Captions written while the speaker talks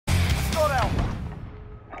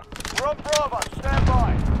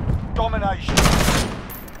Domination.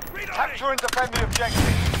 Capture and defend the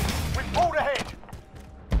objective. We've pulled ahead.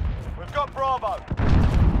 We've got Bravo.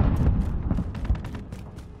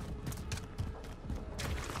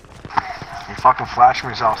 He fucking flashed me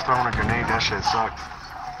as I was throwing a grenade. That shit sucked.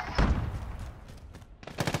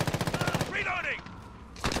 Reloading.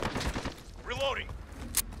 Reloading.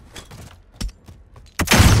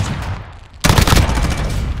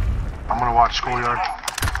 I'm gonna watch Schoolyard.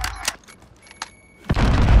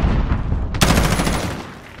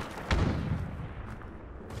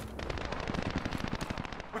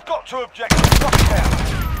 We've got 2 objectives. Lock it down.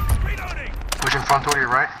 Reloading. Pushing front door to your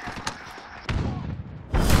right.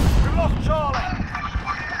 We've lost Charlie.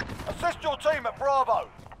 Assist your team at Bravo.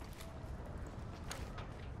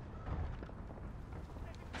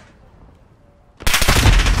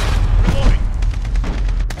 Reloading.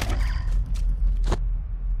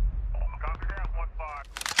 Copy that, 1-5.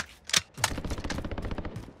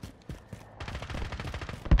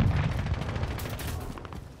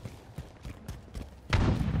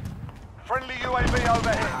 Friendly UAV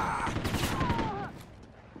overhead.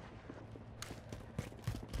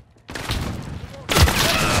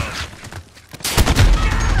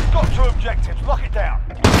 Got 2 objectives. Lock it down.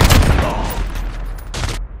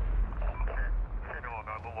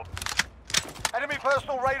 Enemy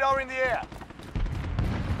personal radar in the air.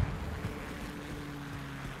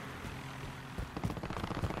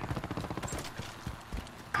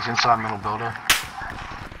 He's inside middle building.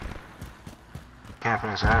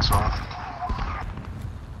 Camping his ass off.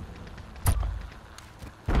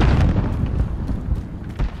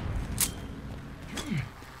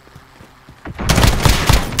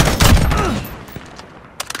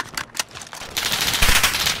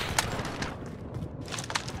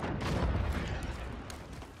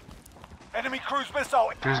 Enemy cruise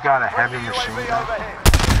missile. Dude's got a heavy Friendly machine UAV gun. overhead.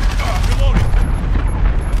 Reloading.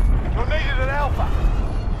 You're needed at Alpha.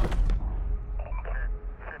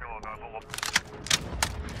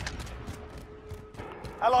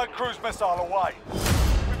 Allied cruise missile away.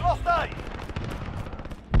 We've lost A.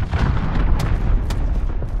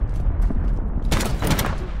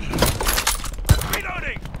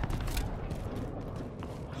 Reloading.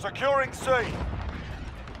 Securing C.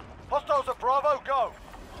 Hostiles at Bravo, go.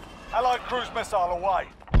 Allied cruise missile away.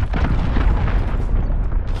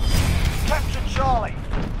 Captured Charlie.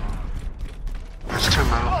 There's 2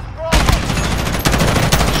 middle. Lost Bravo.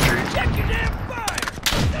 Street. Check your damn fire.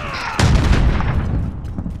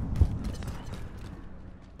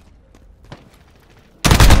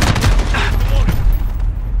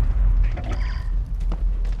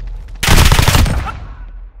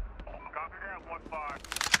 Copy that, 1-5.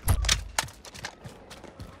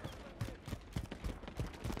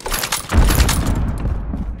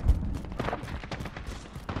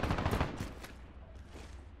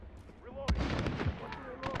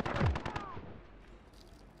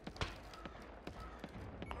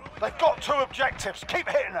 They've got 2 objectives. Keep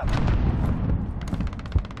hitting them.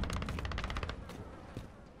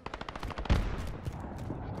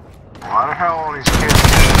 Why the hell all these kids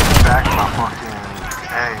get back my fucking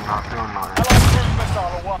A not doing nothing? Allied cruise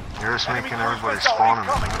missile away. You're just Enemy making cruise everybody missile spawn in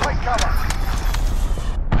the incoming. middle. Take cover.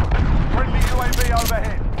 Friendly UAV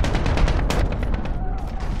overhead.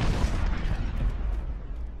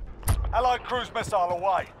 Allied cruise missile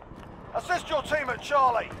away. Assist your team at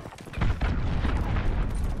Charlie.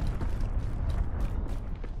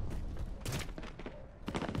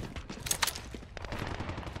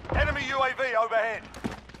 Enemy UAV overhead.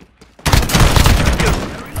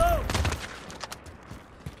 Reload.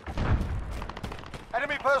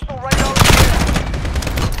 Enemy personal radar in the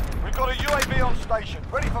air. We've got a UAV on station,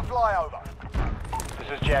 ready for flyover. This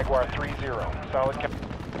is Jaguar 3-0. Solid.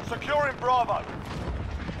 Securing Bravo.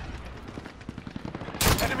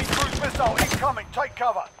 Enemy cruise missile incoming, take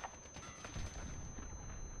cover.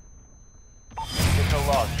 Get no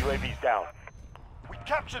loss. UAV's down. We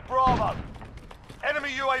captured Bravo. Enemy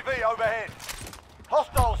UAV overhead.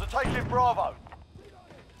 Hostiles are taking Bravo.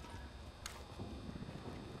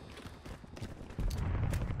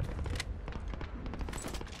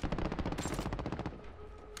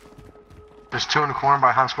 There's 2 in the corner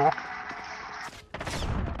by high school.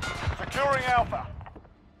 Securing Alpha.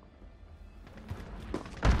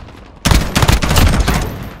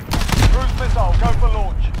 Cruise missile, go for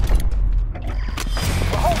launch.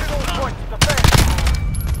 We're holding all points, defend.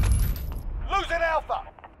 Losing Alpha.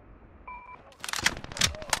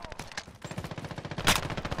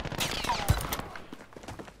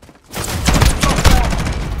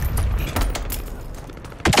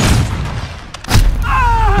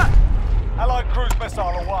 Allied cruise missile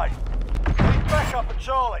away. Need backup at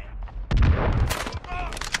Charlie.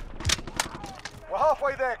 We're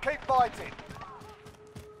halfway there, keep fighting.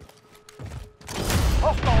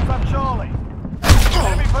 Hostiles at Charlie.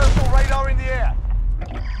 Enemy personal radar in the air.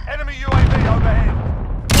 Enemy UAV overhead.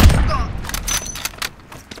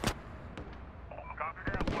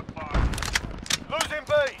 Losing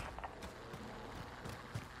B.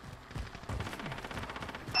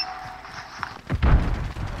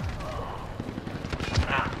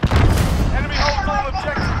 Enemy holds all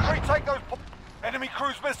objectives. Retake those. Enemy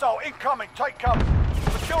cruise missile incoming. Take cover.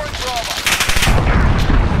 Securing Bravo.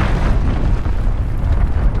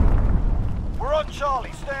 We're on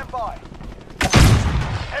Charlie. Stand by.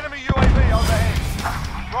 Enemy UAV overhead.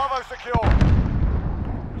 Bravo secure.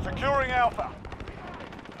 Securing Alpha.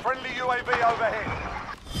 Friendly UAV overhead.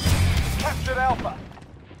 Captured Alpha.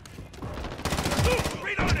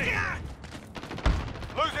 Reloading!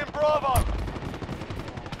 Losing Bravo.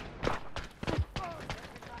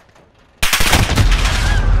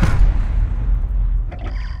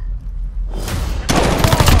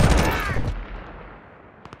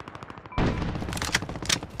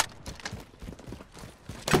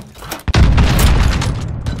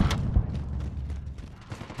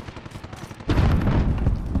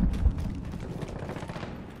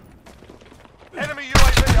 Enemy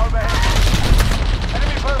UAV overhead.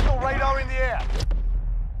 Enemy personal radar in the air.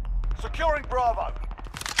 Securing Bravo.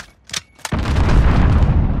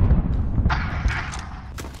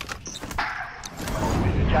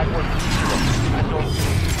 This is Jaguar 3-0.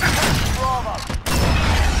 Bravo.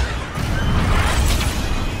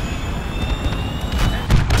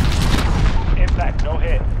 Impact, no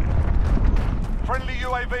hit. Friendly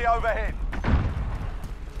UAV overhead.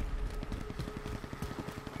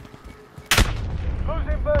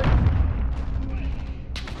 Losing B.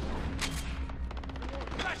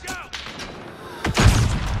 Flash out!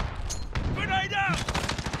 Grenade out!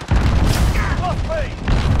 Lost B.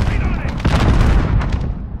 Reloading!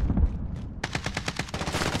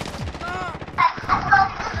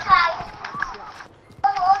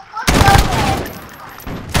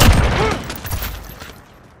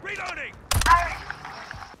 Reloading!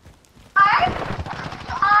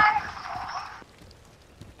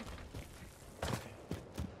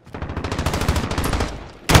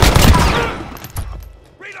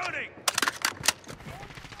 Reloading!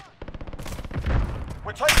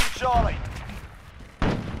 We're taking Charlie.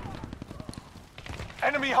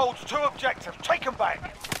 Enemy holds 2 objectives. Take them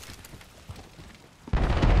back.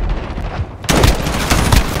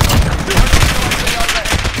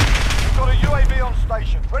 We've got a UAV on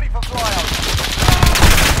station, ready for flyover.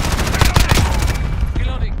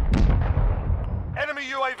 Reloading! Enemy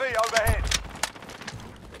UAV overhead.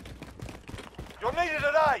 You're needed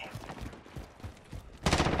at A.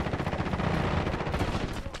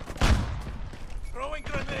 Throwing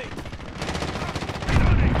grenade!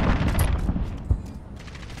 Reloading!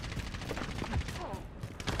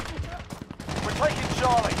 We're taking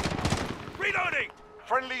Charlie. Reloading!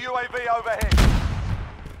 Friendly UAV overhead.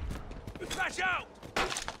 Flash out!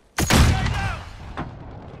 Grenade out!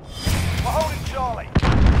 We're holding Charlie.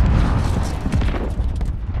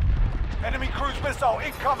 Enemy cruise missile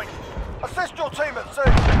incoming. Assist your team at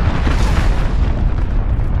sea.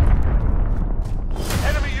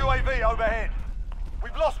 Enemy UAV overhead.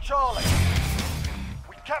 We've lost Charlie.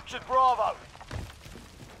 We've captured Bravo.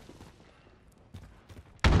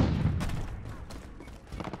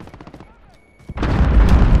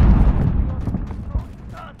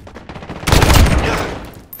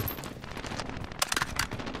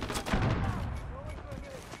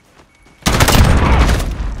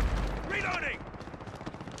 Reloading!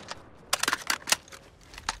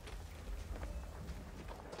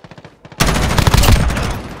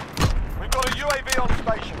 We've got a UAV on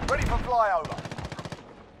station, ready for flyover.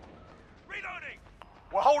 Reloading!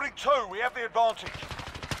 We're holding 2, we have the advantage.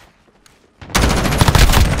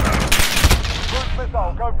 Cruise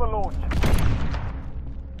missile, go for launch.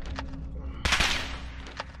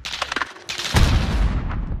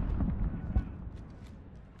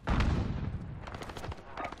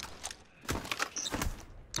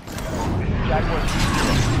 Jaguar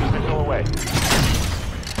 3-0. Missile away.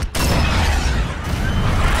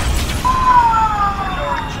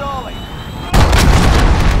 Securing Charlie.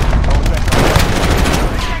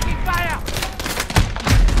 Taking fire!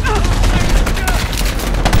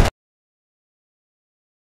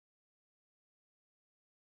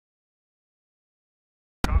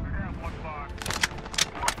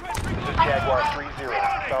 This is Jaguar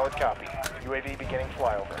 3-0. Solid copy. UAV beginning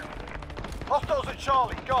flyover. Hostiles at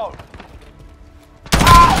Charlie, go.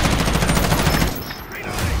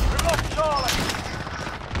 We've lost Charlie.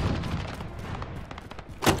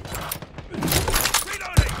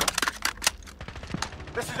 Reloading!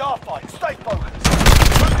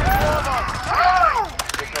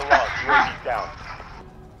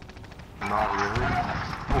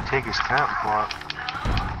 his camp plot.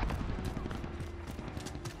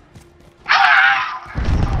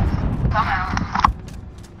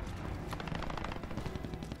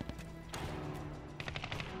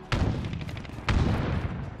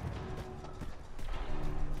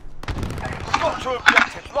 We've got two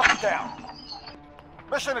objectives. Lock it down.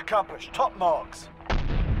 Mission accomplished. Top marks.